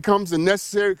 it becomes a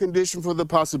necessary condition for the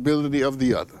possibility of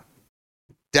the other.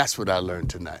 That's what I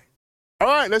learned tonight. All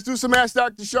right, let's do some Ask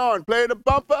Dr. Sean. Play the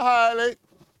bumper, Hailey.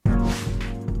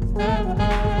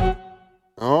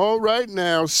 All right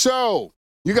now, so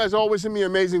you guys always send me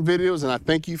amazing videos, and I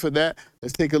thank you for that.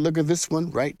 Let's take a look at this one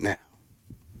right now.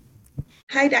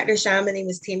 Hi, Dr. Sean. My name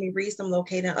is Tammy Reese. I'm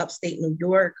located in upstate New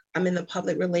York. I'm in the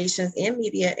public relations and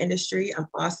media industry. I'm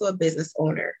also a business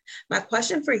owner. My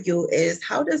question for you is,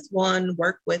 how does one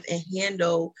work with and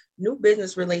handle new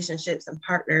business relationships and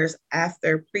partners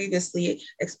after previously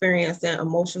experiencing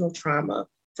emotional trauma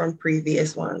from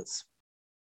previous ones?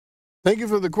 Thank you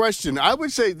for the question. I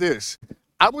would say this.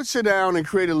 I would sit down and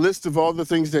create a list of all the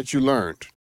things that you learned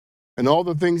and all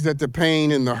the things that the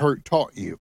pain and the hurt taught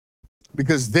you.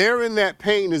 Because there in that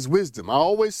pain is wisdom. I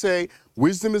always say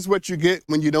wisdom is what you get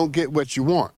when you don't get what you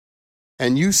want.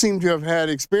 And you seem to have had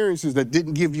experiences that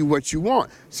didn't give you what you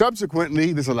want.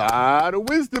 Subsequently, there's a lot of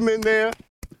wisdom in there.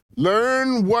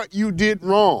 Learn what you did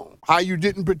wrong, how you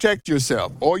didn't protect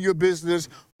yourself or your business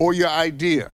or your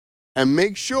idea. And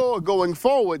make sure going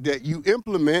forward that you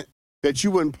implement, that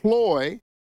you employ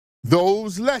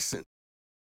those lessons.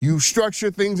 You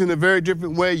structure things in a very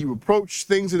different way. You approach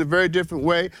things in a very different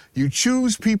way. You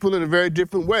choose people in a very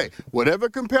different way. Whatever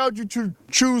compelled you to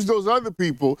choose those other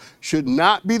people should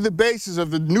not be the basis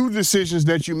of the new decisions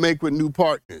that you make with new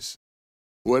partners.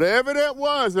 Whatever that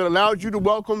was that allowed you to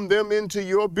welcome them into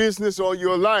your business or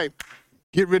your life,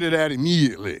 get rid of that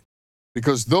immediately,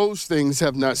 because those things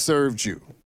have not served you.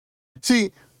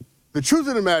 See, the truth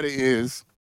of the matter is,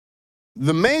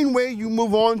 the main way you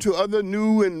move on to other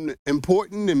new and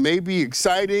important and maybe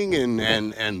exciting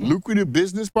and lucrative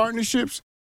business partnerships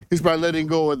is by letting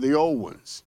go of the old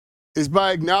ones. Is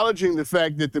by acknowledging the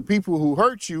fact that the people who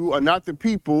hurt you are not the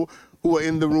people who are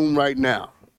in the room right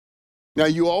now. Now,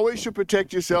 you always should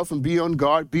protect yourself and be on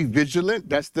guard, be vigilant.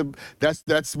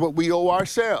 That's what we owe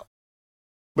ourselves.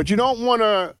 But you don't want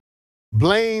to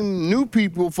blame new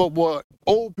people for what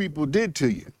old people did to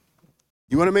you.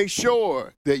 You want to make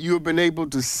sure that you have been able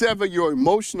to sever your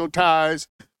emotional ties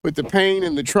with the pain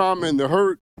and the trauma and the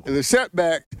hurt and the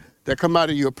setback that come out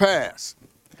of your past.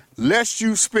 Lest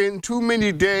you spend too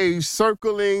many days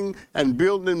circling and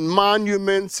building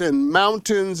monuments and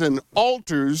mountains and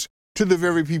altars to the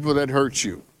very people that hurt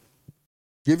you.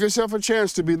 Give yourself a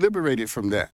chance to be liberated from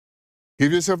that.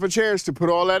 Give yourself a chance to put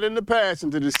all that in the past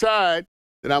and to decide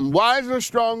that I'm wiser,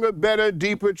 stronger, better,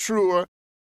 deeper, truer,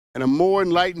 and a more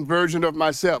enlightened version of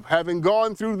myself. Having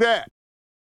gone through that,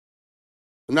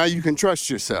 now you can trust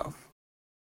yourself.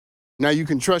 Now you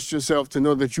can trust yourself to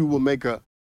know that you will make a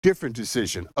different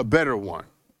decision, a better one.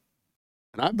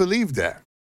 And I believe that.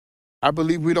 I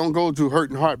believe we don't go through hurt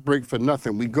and heartbreak for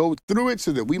nothing. We go through it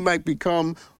so that we might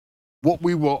become what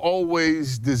we were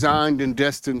always designed and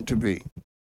destined to be.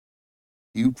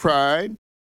 You cried,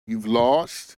 you've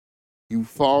lost, you've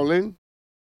fallen,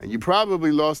 and you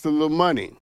probably lost a little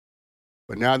money.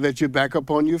 But now that you're back up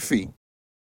on your feet,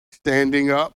 standing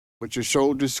up with your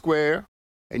shoulders square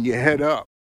and your head up,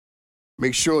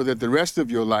 make sure that the rest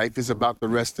of your life is about the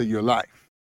rest of your life,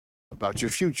 about your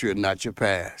future and not your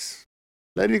past.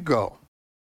 Let it go.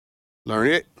 Learn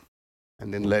it,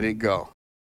 and then let it go.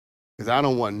 Because I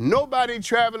don't want nobody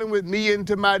traveling with me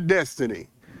into my destiny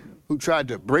who tried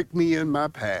to break me in my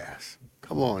past.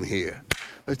 Come on here.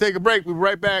 Let's take a break. We'll be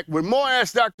right back with more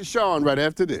Ask Dr. Sean right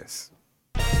after this.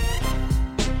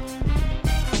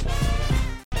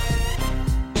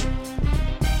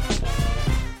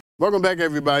 Welcome back,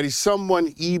 everybody. Someone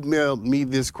emailed me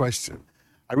this question.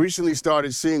 I recently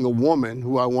started seeing a woman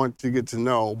who I want to get to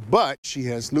know, but she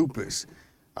has lupus.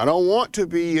 I don't want to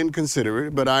be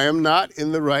inconsiderate, but I am not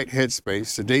in the right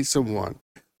headspace to date someone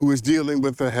who is dealing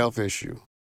with a health issue.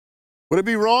 Would it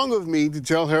be wrong of me to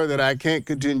tell her that I can't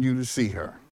continue to see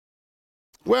her?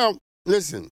 Well,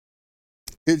 listen,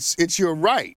 it's your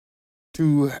right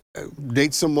to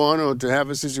date someone or to have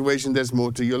a situation that's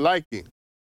more to your liking.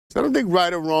 So I don't think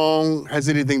right or wrong has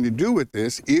anything to do with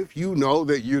this. If you know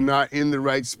that you're not in the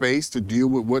right space to deal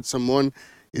with what someone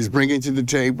is bringing to the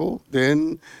table,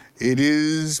 then it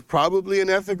is probably an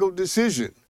ethical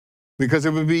decision, because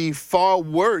it would be far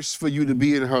worse for you to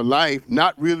be in her life,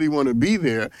 not really want to be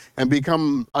there, and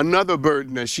become another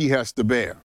burden that she has to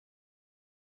bear.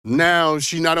 Now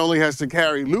she not only has to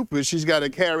carry lupus, she's got to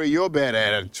carry your bad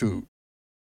attitude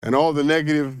and all the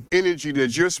negative energy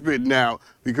that you're spitting out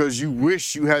because you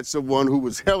wish you had someone who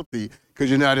was healthy because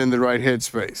you're not in the right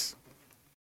headspace.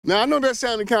 Now, I know that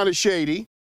sounded kind of shady,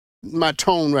 my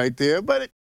tone right there, but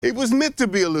it was meant to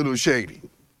be a little shady.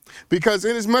 Because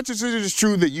in as much as it is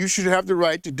true that you should have the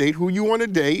right to date who you want to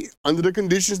date under the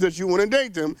conditions that you want to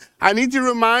date them, I need to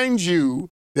remind you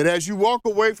that as you walk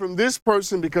away from this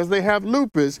person because they have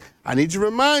lupus, I need to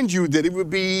remind you that it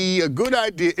would be a good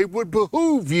idea, it would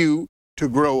behoove you to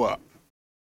grow up.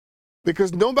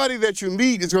 Because nobody that you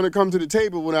meet is going to come to the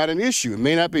table without an issue. It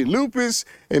may not be lupus,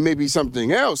 it may be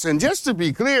something else. And just to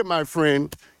be clear, my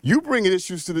friend, you bring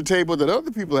issues to the table that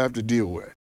other people have to deal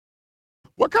with.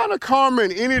 What kind of karma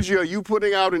and energy are you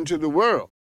putting out into the world?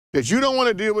 That you don't want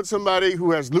to deal with somebody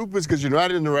who has lupus because you're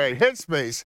not in the right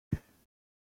headspace.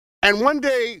 And one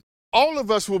day, all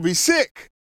of us will be sick.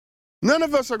 None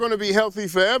of us are going to be healthy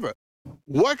forever.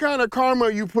 What kind of karma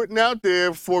are you putting out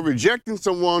there for rejecting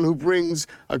someone who brings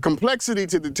a complexity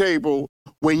to the table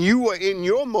when you are in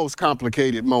your most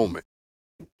complicated moment?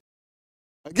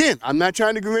 Again, I'm not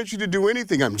trying to convince you to do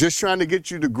anything. I'm just trying to get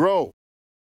you to grow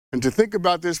and to think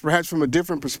about this perhaps from a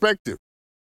different perspective.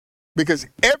 Because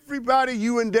everybody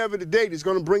you endeavor to date is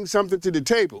going to bring something to the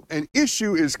table. An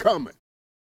issue is coming.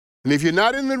 And if you're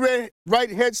not in the right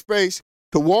headspace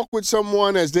to walk with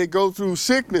someone as they go through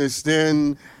sickness,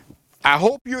 then I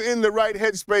hope you're in the right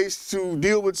headspace to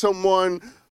deal with someone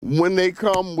when they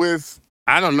come with,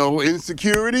 I don't know,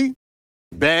 insecurity,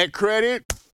 bad credit,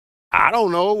 I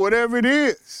don't know, whatever it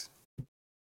is.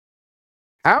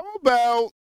 How about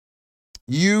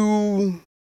you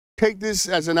take this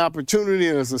as an opportunity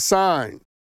and as a sign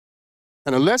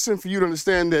and a lesson for you to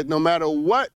understand that no matter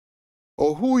what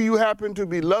or who you happen to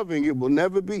be loving, it will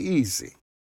never be easy.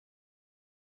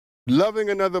 Loving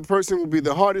another person will be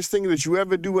the hardest thing that you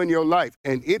ever do in your life.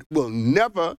 And it will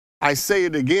never, I say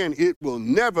it again, it will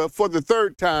never, for the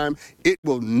third time, it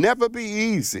will never be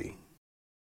easy.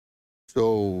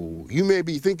 So you may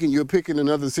be thinking you're picking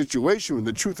another situation, when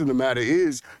the truth of the matter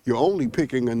is you're only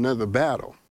picking another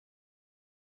battle.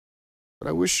 But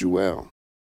I wish you well.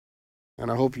 And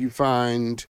I hope you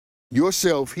find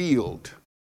yourself healed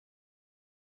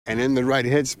and in the right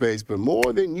headspace. But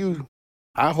more than you,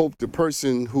 I hope the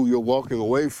person who you're walking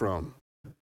away from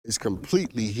is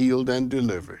completely healed and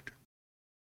delivered.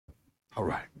 All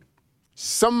right.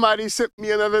 Somebody sent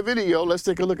me another video. Let's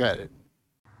take a look at it.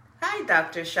 Hi,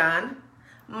 Dr. Sean.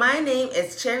 My name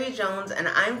is Cherry Jones, and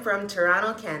I'm from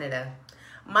Toronto, Canada.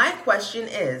 My question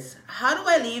is, how do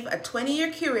I leave a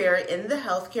 20-year career in the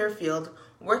healthcare field,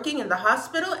 working in the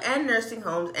hospital and nursing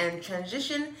homes, and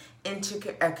transition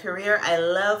into a career I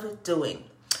love doing?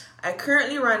 I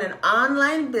currently run an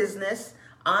online business,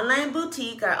 online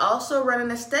boutique. I also run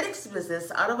an aesthetics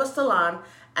business out of a salon,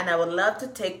 and I would love to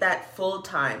take that full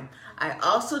time. I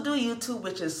also do YouTube,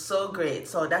 which is so great.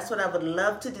 So that's what I would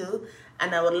love to do.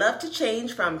 And I would love to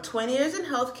change from 20 years in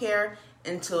healthcare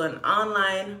into an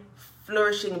online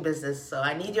flourishing business. So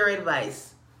I need your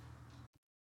advice.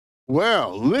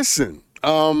 Well, listen,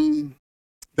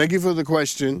 thank you for the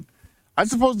question. I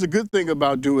suppose the good thing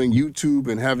about doing YouTube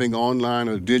and having online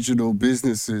or digital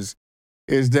businesses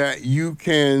is that you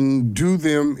can do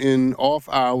them in off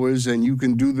hours and you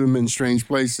can do them in strange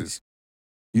places.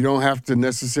 You don't have to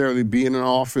necessarily be in an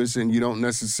office, and you don't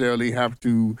necessarily have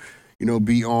to,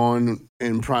 be on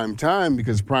in prime time,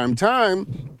 because prime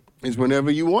time is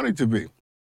whenever you want it to be.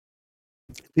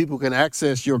 People can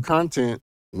access your content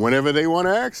whenever they want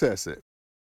to access it.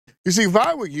 You see, if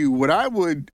I were you, what I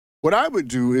would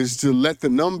do is to let the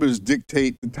numbers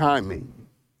dictate the timing.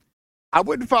 I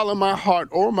wouldn't follow my heart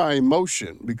or my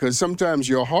emotion, because sometimes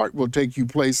your heart will take you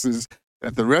places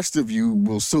that the rest of you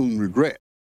will soon regret.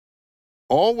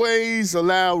 Always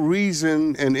allow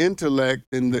reason and intellect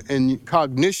and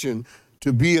cognition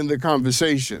to be in the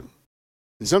conversation.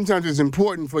 And sometimes it's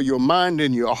important for your mind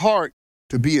and your heart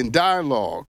to be in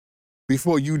dialogue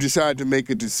before you decide to make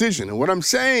a decision. And what I'm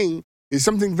saying is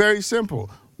something very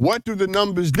simple. What do the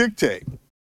numbers dictate?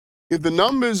 If the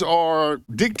numbers are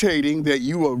dictating that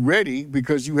you are ready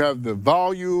because you have the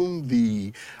volume,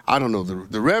 the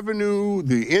revenue,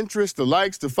 the interest, the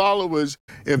likes, the followers,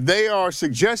 if they are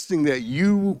suggesting that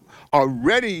you are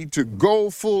ready to go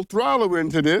full throttle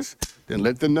into this, then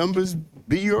let the numbers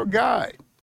be your guide.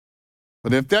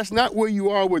 But if that's not where you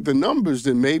are with the numbers,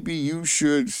 then maybe you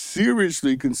should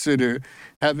seriously consider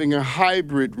having a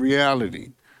hybrid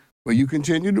reality, where you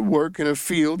continue to work in a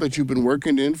field that you've been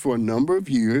working in for a number of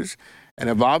years and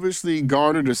have obviously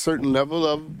garnered a certain level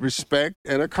of respect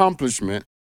and accomplishment,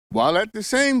 while at the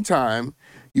same time,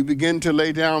 you begin to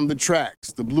lay down the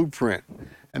tracks, the blueprint,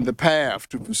 and the path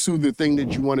to pursue the thing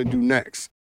that you want to do next.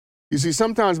 You see,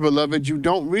 sometimes, beloved, you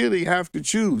don't really have to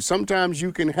choose. Sometimes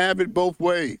you can have it both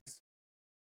ways.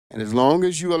 And as long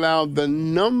as you allow the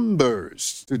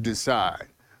numbers to decide,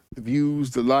 the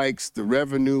views, the likes, the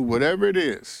revenue, whatever it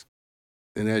is,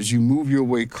 and as you move your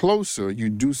way closer, you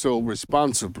do so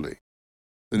responsibly,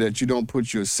 so that you don't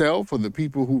put yourself or the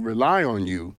people who rely on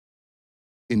you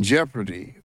in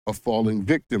jeopardy of falling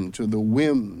victim to the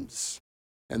whims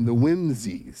and the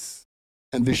whimsies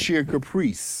and the sheer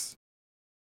caprice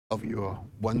of your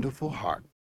wonderful heart.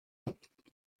 All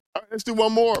right, let's do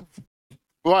one more.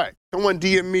 All right, someone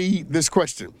DM me this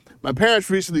question. My parents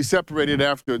recently separated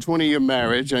after a 20-year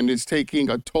marriage, and it's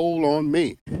taking a toll on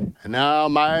me. And now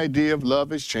my idea of love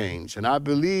has changed, and I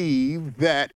believe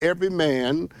that every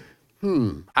man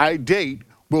I date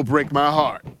will break my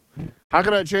heart. How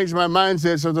can I change my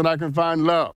mindset so that I can find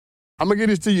love? I'm going to get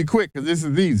this to you quick, because this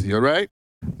is easy, all right?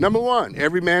 Number one,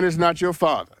 every man is not your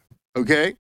father,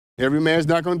 okay? Every man's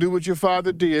not going to do what your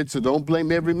father did, so don't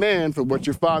blame every man for what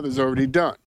your father's already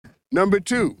done. Number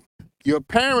two, your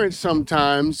parents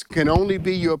sometimes can only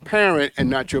be your parent and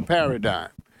not your paradigm.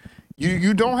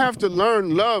 You don't have to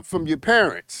learn love from your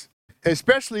parents,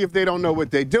 especially if they don't know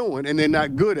what they're doing and they're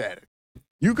not good at it.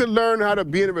 You can learn how to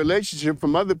be in a relationship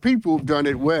from other people who've done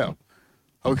it well,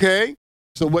 okay?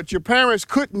 So what your parents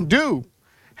couldn't do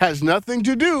has nothing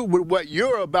to do with what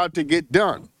you're about to get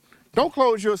done. Don't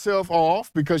close yourself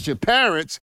off because your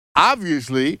parents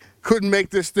obviously couldn't make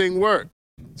this thing work.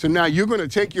 So now you're going to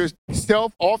take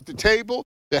yourself off the table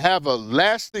to have a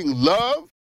lasting love?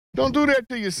 Don't do that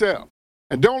to yourself.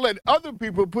 And don't let other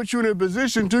people put you in a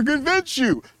position to convince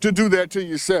you to do that to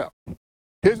yourself.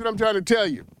 Here's what I'm trying to tell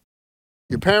you.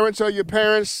 Your parents are your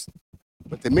parents.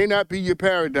 but they may not be your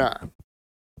paradigm.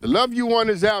 The love you want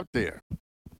is out there.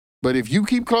 But if you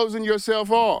keep closing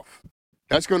yourself off,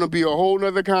 that's going to be a whole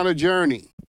nother kind of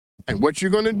journey. And what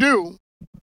you're going to do,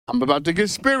 I'm about to get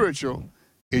spiritual,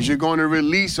 is you're going to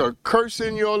release a curse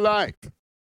in your life.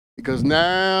 Because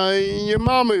now your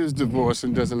mama is divorced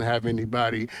and doesn't have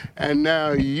anybody. And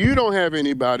now you don't have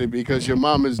anybody because your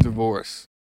mama is divorced.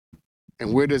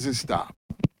 And where does it stop?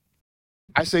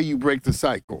 I say you break the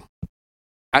cycle.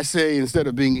 I say instead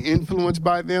of being influenced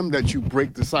by them, that you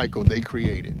break the cycle they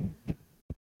created.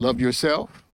 Love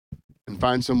yourself and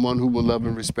find someone who will love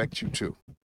and respect you too.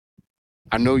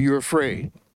 I know you're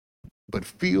afraid, but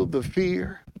feel the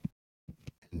fear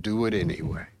and do it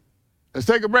anyway. Let's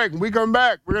take a break. When we come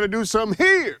back, we're going to do some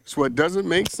Here's What Doesn't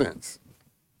Make Sense.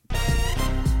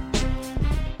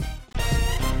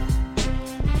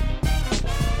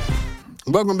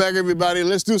 Welcome back, everybody.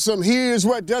 Let's do some Here's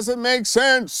What Doesn't Make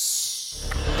Sense.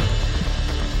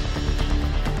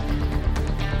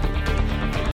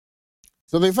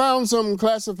 So they found some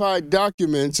classified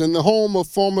documents in the home of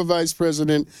former Vice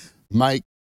President Mike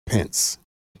Pence.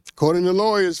 According to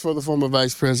lawyers for the former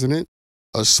vice president,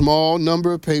 a small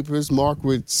number of papers marked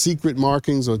with secret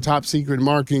markings or top secret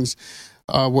markings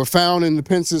were found in the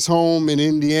Pence's home in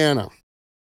Indiana.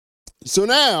 So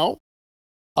now,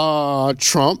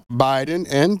 Trump, Biden,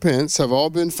 and Pence have all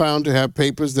been found to have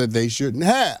papers that they shouldn't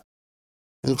have.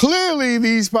 And clearly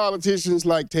these politicians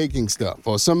like taking stuff,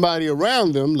 or somebody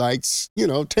around them likes,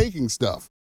 taking stuff.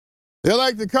 They're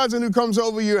like the cousin who comes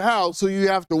over your house who you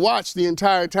have to watch the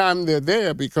entire time they're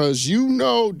there because you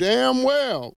know damn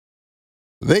well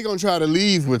they're going to try to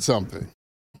leave with something.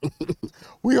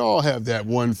 We all have that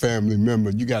one family member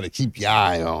you got to keep your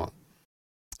eye on.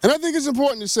 And I think it's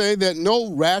important to say that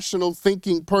no rational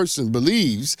thinking person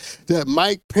believes that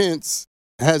Mike Pence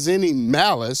has any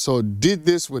malice or did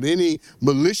this with any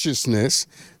maliciousness,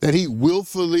 that he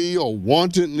willfully or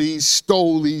wantonly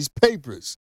stole these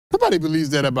papers. Nobody believes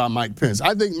that about Mike Pence.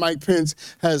 I think Mike Pence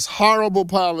has horrible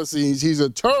policies. He's a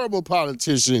terrible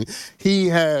politician. He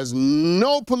has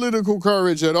no political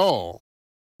courage at all.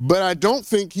 But I don't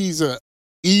think he's an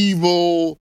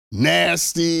evil,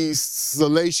 nasty,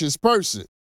 salacious person.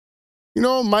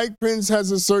 Mike Pence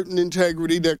has a certain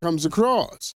integrity that comes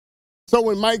across. So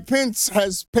when Mike Pence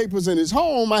has papers in his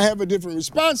home, I have a different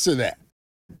response to that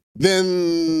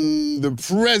than the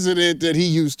president that he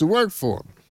used to work for.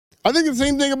 I think the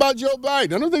same thing about Joe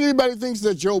Biden. I don't think anybody thinks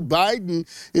that Joe Biden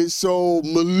is so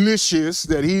malicious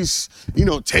that he's,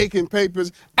 taking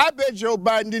papers. I bet Joe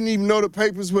Biden didn't even know the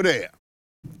papers were there.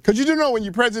 Because you do know when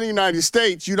you're president of the United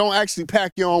States, you don't actually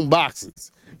pack your own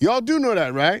boxes. Y'all do know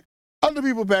that, right? Other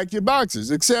people pack your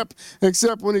boxes, except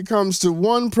when it comes to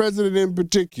one president in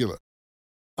particular.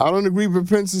 I don't agree with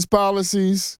Pence's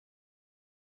policies.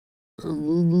 But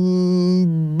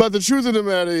the truth of the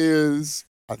matter is,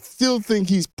 I still think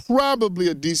he's probably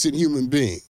a decent human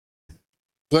being,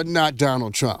 but not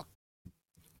Donald Trump.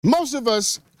 Most of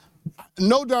us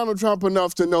know Donald Trump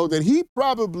enough to know that he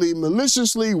probably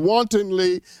maliciously,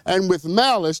 wantonly, and with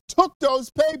malice took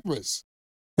those papers.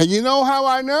 And you know how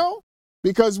I know?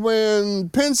 Because when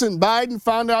Pence and Biden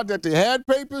found out that they had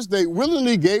papers, they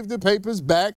willingly gave the papers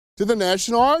back to the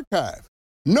National Archive.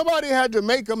 Nobody had to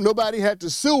make them. Nobody had to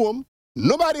sue them.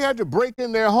 Nobody had to break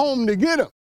in their home to get them.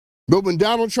 But when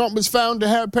Donald Trump was found to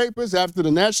have papers after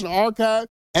the National Archive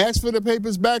asked for the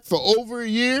papers back for over a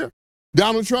year,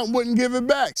 Donald Trump wouldn't give it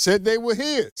back, said they were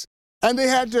his. And they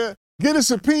had to get a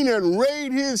subpoena and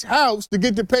raid his house to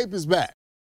get the papers back.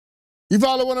 You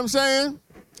follow what I'm saying?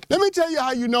 Let me tell you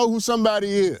how you know who somebody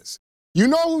is. You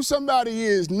know who somebody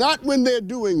is not when they're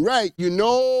doing right. You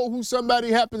know who somebody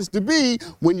happens to be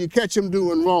when you catch them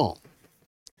doing wrong.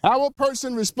 How a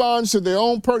person responds to their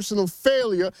own personal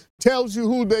failure tells you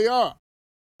who they are.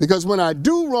 Because when I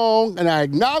do wrong and I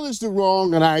acknowledge the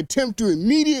wrong and I attempt to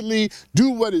immediately do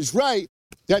what is right,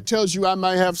 that tells you I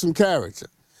might have some character.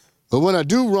 But when I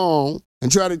do wrong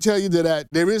and try to tell you that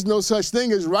there is no such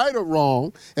thing as right or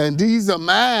wrong, and these are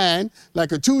mine,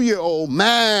 like a 2-year-old,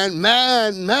 mine,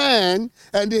 and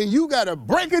then you got to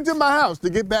break into my house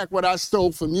to get back what I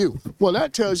stole from you. Well,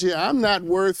 that tells you I'm not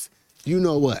worth you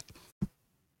know what.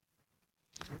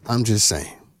 I'm just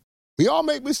saying. We all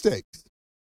make mistakes,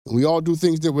 and we all do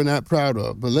things that we're not proud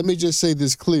of. But let me just say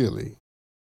this clearly.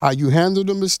 How you handle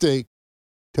the mistake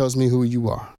tells me who you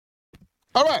are.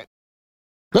 All right.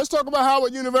 Let's talk about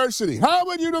Howard University.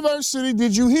 Howard University,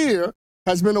 did you hear,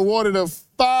 has been awarded a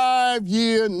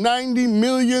 5-year, $90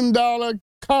 million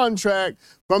contract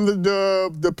from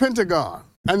the Pentagon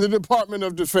and the Department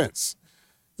of Defense.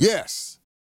 Yes,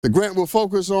 the grant will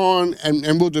focus on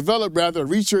and will develop, a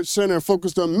research center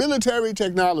focused on military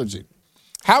technology.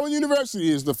 Howard University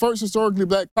is the first historically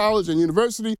black college and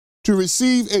university to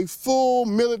receive a full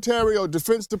military or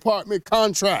Defense Department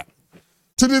contract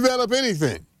to develop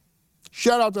anything.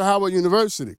 Shout out to Howard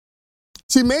University.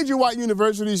 See, major white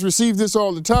universities receive this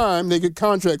all the time. They get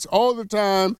contracts all the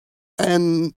time,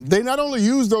 and they not only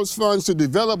use those funds to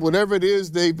develop whatever it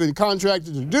is they've been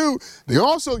contracted to do, they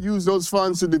also use those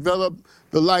funds to develop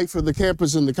the life of the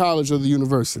campus and the college or the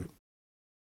university.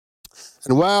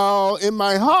 And while in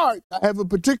my heart, I have a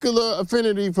particular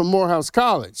affinity for Morehouse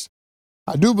College,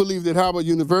 I do believe that Howard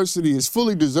University is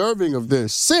fully deserving of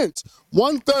this, since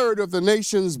 1/3 of the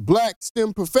nation's black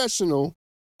STEM professionals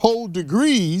hold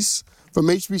degrees from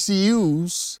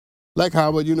HBCUs like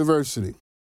Howard University.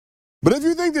 But if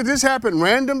you think that this happened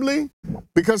randomly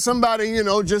because somebody,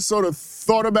 just sort of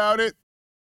thought about it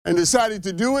and decided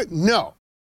to do it, no.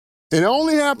 It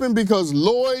only happened because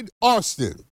Lloyd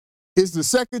Austin is the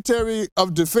Secretary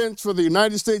of Defense for the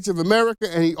United States of America,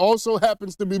 and he also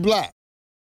happens to be black.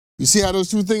 You see how those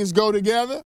two things go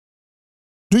together?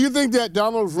 Do you think that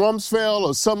Donald Rumsfeld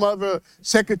or some other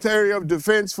Secretary of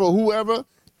Defense for whoever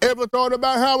ever thought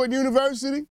about Howard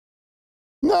University?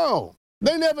 No,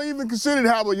 they never even considered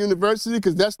Howard University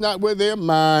because that's not where their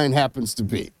mind happens to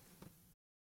be.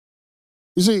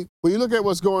 You see, when you look at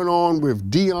what's going on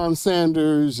with Deion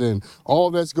Sanders and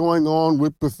all that's going on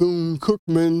with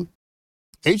Bethune-Cookman,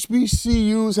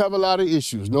 HBCUs have a lot of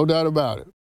issues, no doubt about it.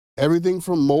 Everything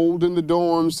from mold in the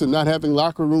dorms to not having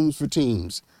locker rooms for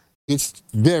teams. It's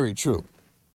very true.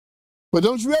 But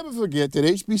don't you ever forget that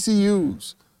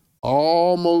HBCUs are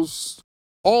almost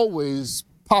always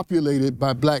populated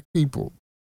by black people.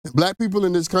 And black people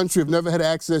in this country have never had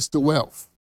access to wealth.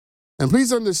 And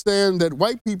please understand that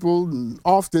white people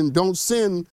often don't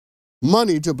send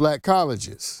money to black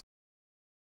colleges.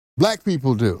 Black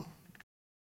people do.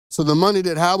 So the money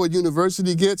that Howard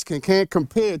University gets can't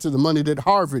compare to the money that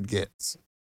Harvard gets.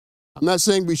 I'm not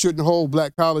saying we shouldn't hold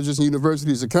black colleges and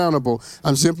universities accountable.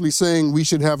 I'm simply saying we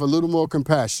should have a little more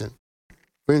compassion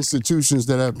for institutions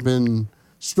that have been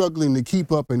struggling to keep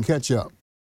up and catch up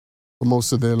for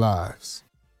most of their lives.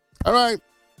 All right,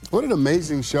 what an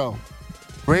amazing show.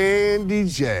 Randy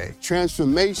J.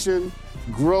 Transformation,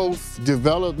 growth,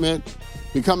 development,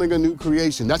 becoming a new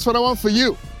creation. That's what I want for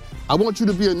you. I want you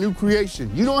to be a new creation.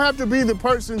 You don't have to be the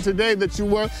person today that you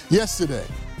were yesterday.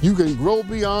 You can grow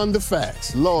beyond the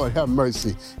facts. Lord have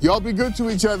mercy. Y'all be good to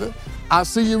each other. I'll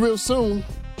see you real soon.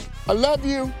 I love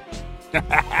you.